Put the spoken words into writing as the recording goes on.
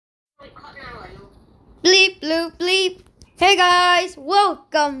Bleep, bloop, bleep. Hey guys,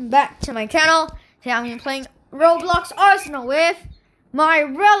 welcome back to my channel. Today I'm playing Roblox Arsenal with my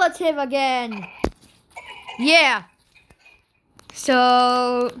relative again. Yeah.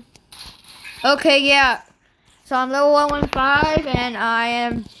 So, okay, yeah. So I'm level 115 and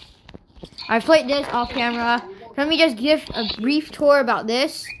I played this off camera. Let me just give a brief tour about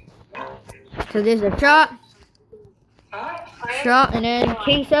this. So there's a shop, and then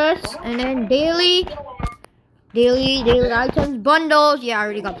cases, and then daily items, bundles. Yeah, I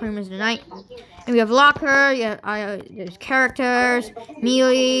already got premiums tonight. And we have locker. Yeah, there's characters,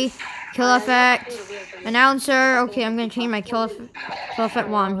 melee, kill effect, announcer. Okay, I'm gonna change my kill effect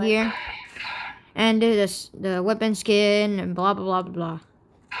while I'm here. And there's the weapon skin and blah blah blah blah blah.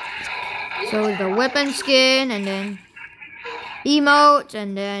 So the weapon skin and then emotes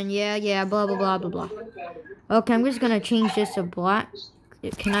and then yeah blah blah blah blah blah. Okay, I'm just gonna change this to black.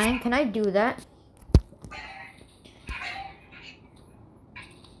 Can I do that?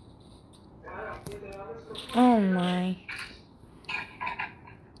 Oh my.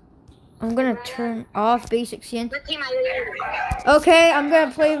 I'm gonna turn off basic skin. Okay, I'm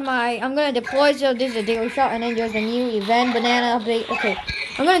gonna deploy. So there's a daily shot and then there's a new event banana update. Okay,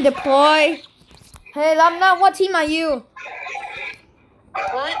 I'm gonna deploy. Hey Lamna, what team are you?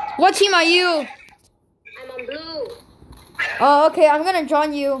 What team are you? I'm on blue. Oh, okay, I'm gonna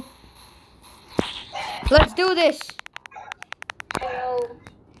join you. Let's do this. Hello.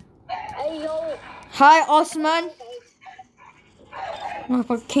 Hey yo. Hi, Osmond. Oh,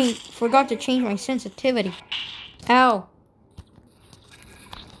 I forgot to change my sensitivity. Ow.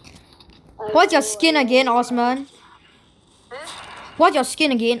 What's your skin again, Osmond? Huh? What's your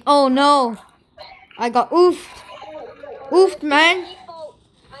skin again? Oh no. I got oofed. Oofed, man.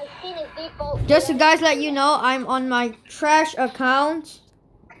 My skin is default. Just to guys let you know, I'm on my trash account.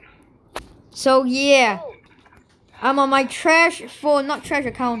 So yeah. I'm on my trash phone, not trash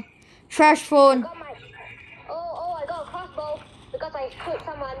account. Trash phone. I got a crossbow because I killed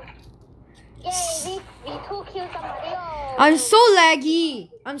someone. Yay, we two killed somebody. Oh. I'm so laggy.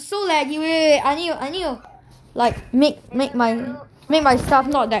 Wait. I need to like make my stuff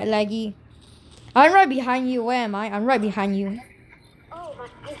not that laggy. I'm right behind you. Where am I? I'm right behind you. Oh,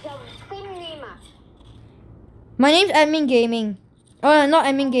 it's your same name. My name's Admin Gaming. Oh, not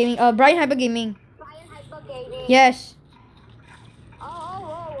Admin Gaming. Brian Hyper Gaming. Brian Hyper Gaming. Yes.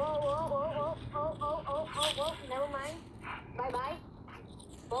 Never mind. Bye.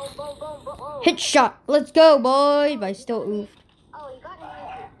 Boom. Hit shot. Let's go, boy. But I still oofed. Oh, you got me.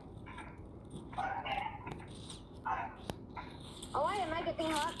 Oh, why am I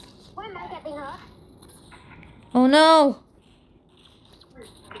getting hurt? Oh no.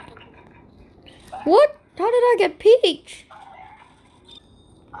 What? How did I get peach?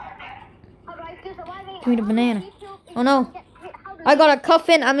 Give me the banana. Oh no. I got a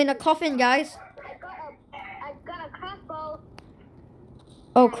coffin. I'm in a coffin, guys. I got a crossbow.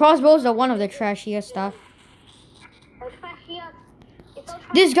 Oh, crossbows are one of the trashiest stuff.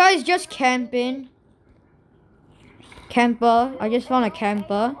 This guy is just camping. Camper. I just found a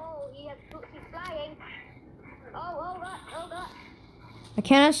camper. He's flying. Oh, God. I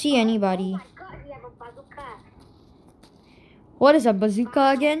cannot see anybody. Oh my God, he has a bazooka. What is a bazooka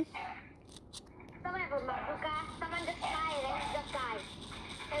again? Someone has a bazooka. Someone just died and then just died.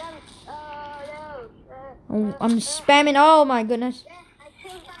 Oh, I'm spamming. Oh my goodness. Yes, I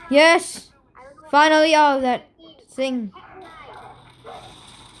killed someone. Yes. Finally out of that thing.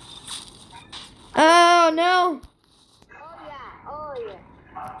 Oh no. Oh yeah.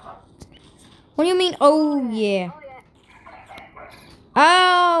 What do you mean? Oh yeah.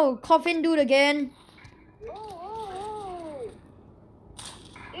 Oh, coffin dude again. Oh.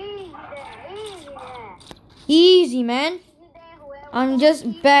 Easy there. Easy, man. I'm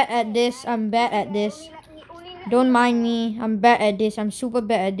just bad at this. Don't mind me. I'm bad at this. I'm super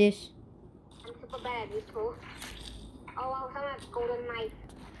bad at this. I'm super bad at this too. Oh wow, someone has golden knife.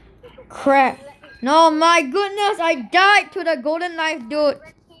 Crap. No, my goodness. I died to the golden knife, dude.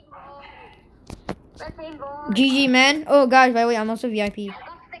 GG, man. Oh, guys, by the way, I'm also VIP. I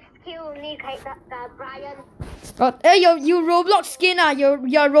got 6 kills. Brian. Oh, hey, you Roblox skinner. You're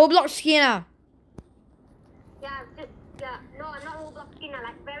Roblox skinner. Yeah. No, I'm not Roblox skin. I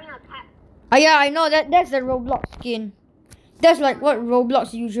like wearing a cap. Oh, yeah, I know. That's the Roblox skin. That's like what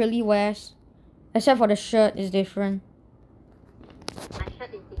Roblox usually wears. Except for the shirt is different. My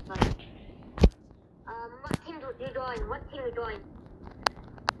shirt is different. What team do you join?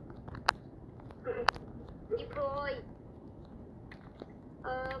 Deploy.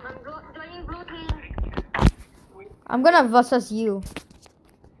 I'm joining blue team. I'm gonna versus you.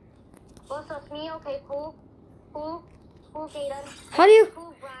 versus me. Okay, cool. Cool, Jaden. How do you?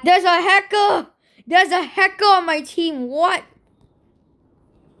 Cool, Brian. There's a hacker. There's a hacker on my team. What?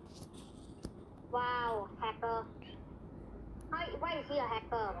 Wow, hacker. Why is he a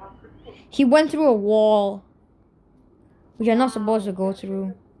hacker? He went through a wall, which you're not supposed to go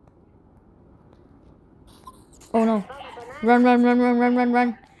through. Oh no. Run, run, run, run, run, run,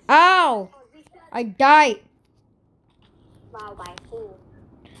 run. Ow! I died. Wow, by who?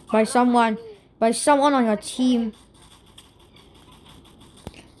 By someone. By someone on your team.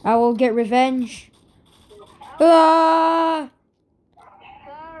 I will get revenge. Ah!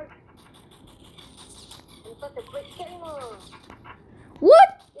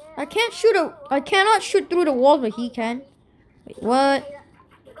 What? I can't shoot I cannot shoot through the walls, but he can. Wait, what?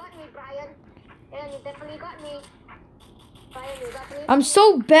 You got me, Brian. Yeah, you definitely got me. Brian, you got me. I'm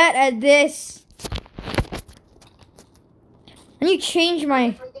so bad at this. I need to change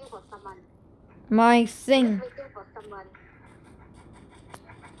my Waiting for someone. thing. Waiting for someone.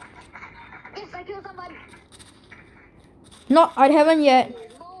 Yes, I killed someone. No, I haven't yet.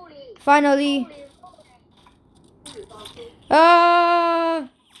 Holy. Finally. Holy Ah!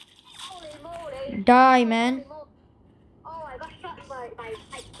 moly. Die, man. Oh, I got shot by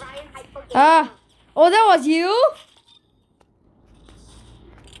Brian Hyper. Ah! Oh, that was you?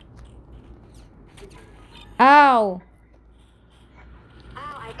 Ow!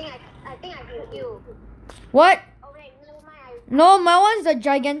 Ow, I think I killed you. What? Oh wait, never mind. No, my one's the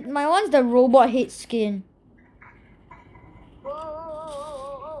my one's the robot head skin. Whoa, whoa,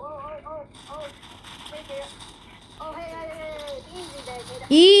 whoa, whoa, oh, hey, oh, hey,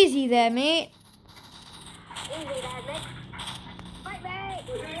 Easy there, mate. Easy there, mate. Fight me!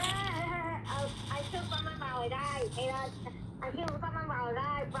 Yeah! I killed someone vào đây. I killed someone vào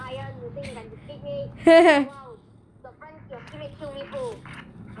đây. Brian, you think you can defeat me? Wow, the friends, your teammate killed me too.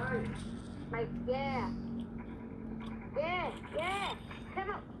 Like, yeah. Come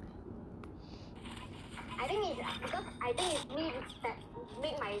on. I think it's me that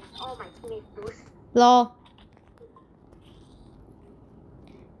make all my teammates lose. Lol.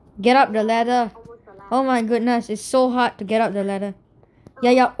 Get up the ladder. Almost the last. Oh my goodness, it's so hard to get up the ladder.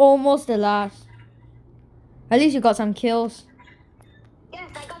 Yeah, you're almost the last. At least you got some kills. Yes,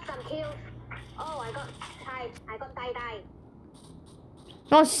 I got some kills. Oh, I got tie.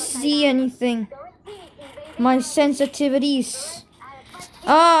 Not see anything. The red team is invading. My sensitivities.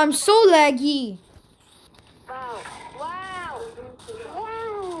 Ah, I'm so laggy. Wow.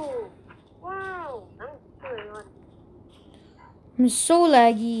 I'm good. I'm so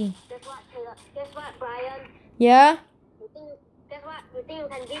laggy. Guess what, Brian? Yeah? Guess what? You think you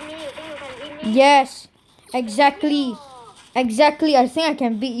can beat me? Yes. Exactly. Exactly. I think I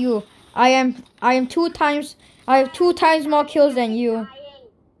can beat you. I have 2 times more kills than you.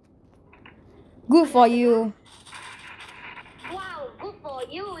 Good for you. Wow, good for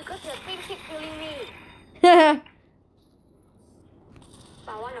you because your team keeps killing me.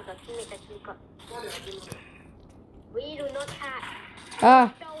 But one of the teammates actually got. We do not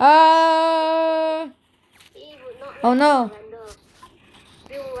have. We would not Oh no. surrender.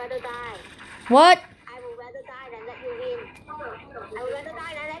 We would rather die. What? I would rather die than let you win. I would rather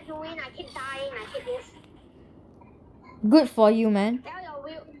die than let you win. I keep dying. I keep this. Good for you, man. Tell your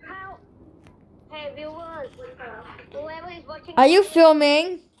hey viewers, whoever is watching. Are you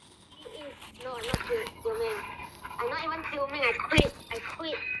filming? No, I'm not filming. I'm not even filming. I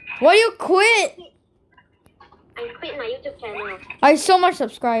quit. Why you quit? I quit my YouTube channel. I have so much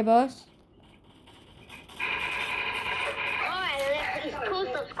subscribers. Oh, and it's 2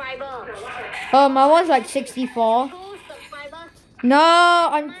 subscribers. Oh, my one's like 64. 2 subscribers. No,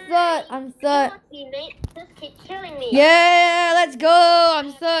 I'm third. Your teammate just keep killing me. Yeah, let's go.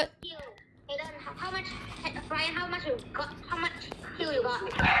 I'm third. Hey, then Brian, how much you got? How much kill you got?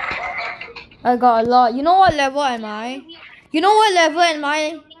 I got a lot. You know what level am I?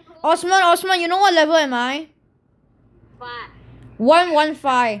 Osmond, you know what level am I? What?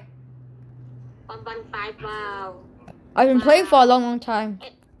 115. 115. Wow. I've been playing for a long time.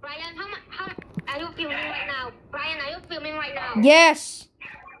 Hey, Brian, how are you filming right now? Brian, are you filming right now? Yes.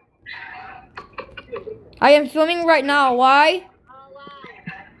 I am filming right now. Why? Oh wow.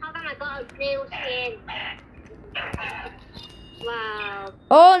 How come I got a new skin? Wow.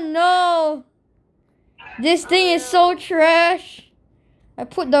 Oh no. This thing is so trash. I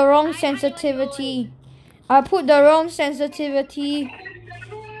put the wrong sensitivity.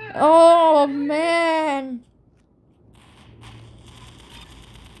 Oh man.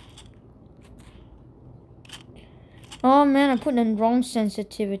 Oh man, I put the wrong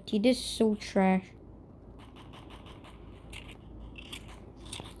sensitivity. This is so trash.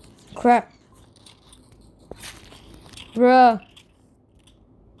 Crap. Bruh.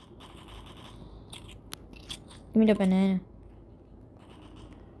 Give me the banana.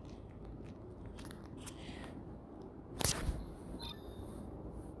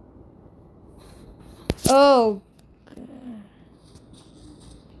 Oh.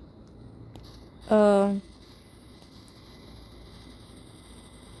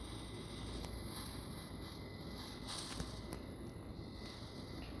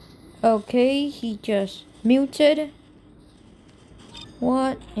 Okay, he just muted.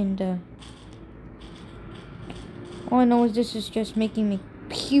 What in the... All I know is this is just making me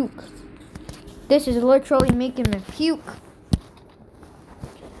puke. This is literally making me puke.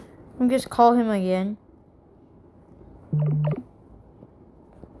 I'm just call him again.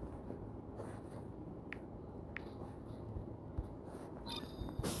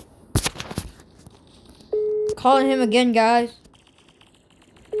 Calling him again, guys.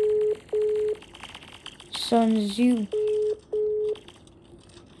 Sun Tzu.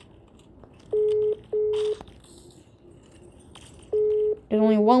 There's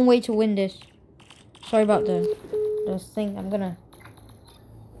only one way to win this. Sorry about the thing. I'm gonna...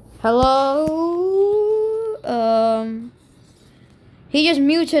 Hello? He just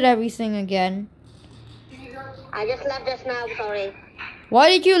muted everything again. I just left just now, sorry. Why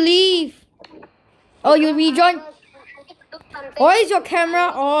did you leave? Oh, you rejoined? Why is your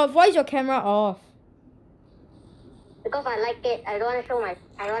camera off? Why is your camera off? Because I like it. I don't want to show my...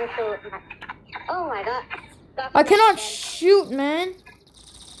 Oh my god. I cannot shoot, man.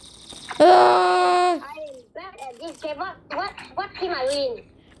 I am bad at this game. What team are you in?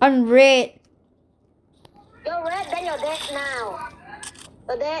 I'm red. You're red, then you're dead now.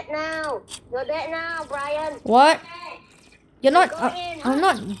 You're dead now. You're dead now, Brian. What? You're not... I'm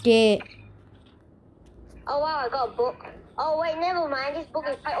not dead. Oh wow, I got a book. Oh wait, never mind. This book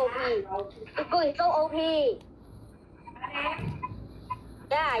is quite OP. This book is so OP.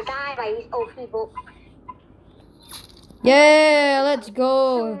 Yeah, I died by this OP book. Yeah, let's Show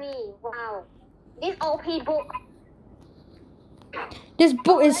go. me. Wow. This OP book. This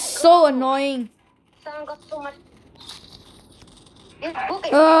book is so annoying. Someone got so much. This book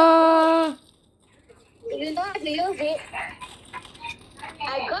is... You know how to use it.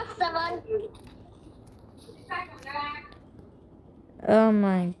 I got 7. Oh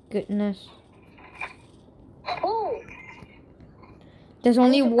my goodness. Oh. There's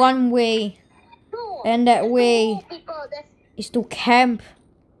only one way. And that way is to camp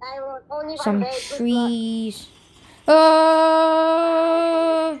some trees. How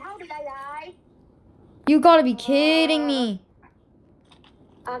did I die? You gotta be kidding me.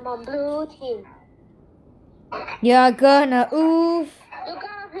 I'm on blue team. You're gonna oof. You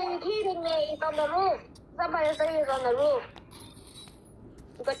gotta be kidding me. It's on the roof. Somebody say it's on the roof.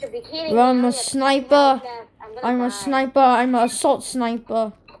 You got to be kidding me. I'm a sniper. I'm a die. sniper. I'm an assault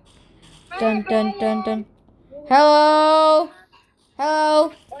sniper. Dun dun dun dun. Hello.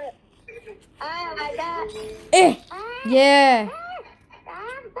 Hello. Oh my god. Eh. Yeah.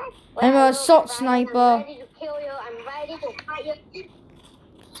 I'm an assault I'm sniper. ready to kill you. I'm ready to fight you.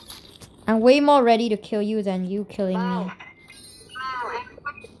 I'm way more ready to kill you than you killing me. Wow.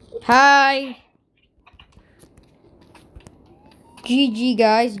 Hi. GG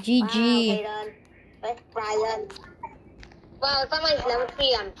guys. GG. Okay, done. Let's Brian. Wow, someone is level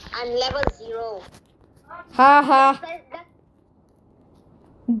 3. I'm level 0. Haha.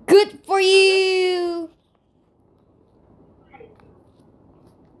 Good for you.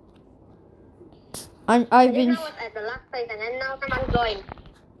 I've been. I was at the last place and then now someone joined.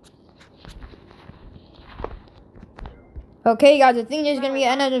 Okay, guys. I think this is gonna be the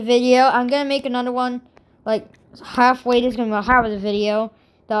end of the video. I'm gonna make another one, like halfway. This is gonna be half of the video.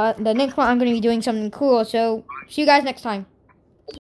 The next one I'm gonna be doing something cool. So see you guys next time.